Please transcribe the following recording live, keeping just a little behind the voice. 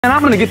and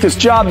I'm going to get this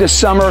job this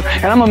summer,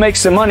 and I'm going to make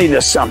some money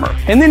this summer.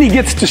 And then he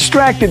gets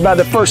distracted by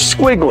the first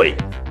squiggly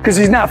because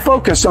he's not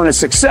focused on his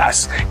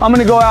success. I'm going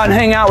to go out and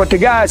hang out with the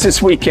guys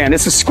this weekend.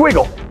 It's a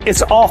squiggle.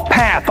 It's off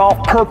path,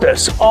 off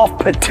purpose, off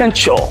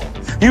potential.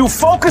 You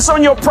focus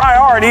on your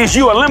priorities,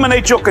 you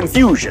eliminate your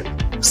confusion.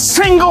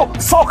 Single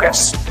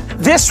focus.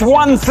 This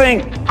one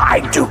thing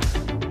I do.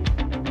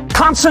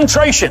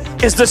 Concentration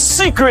is the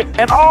secret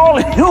in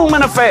all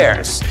human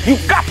affairs.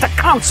 You've got to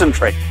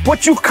concentrate.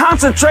 What you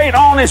concentrate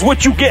on is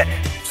what you get.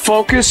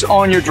 Focus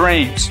on your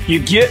dreams. You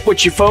get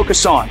what you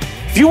focus on.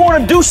 If you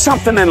want to do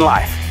something in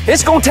life,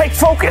 it's going to take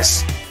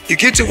focus. You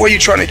get to where you're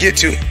trying to get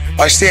to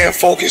by staying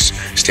focused,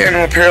 staying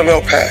on a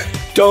parallel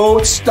path.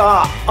 Don't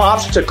stop.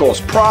 Obstacles,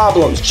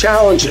 problems,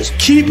 challenges.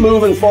 Keep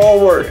moving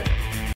forward.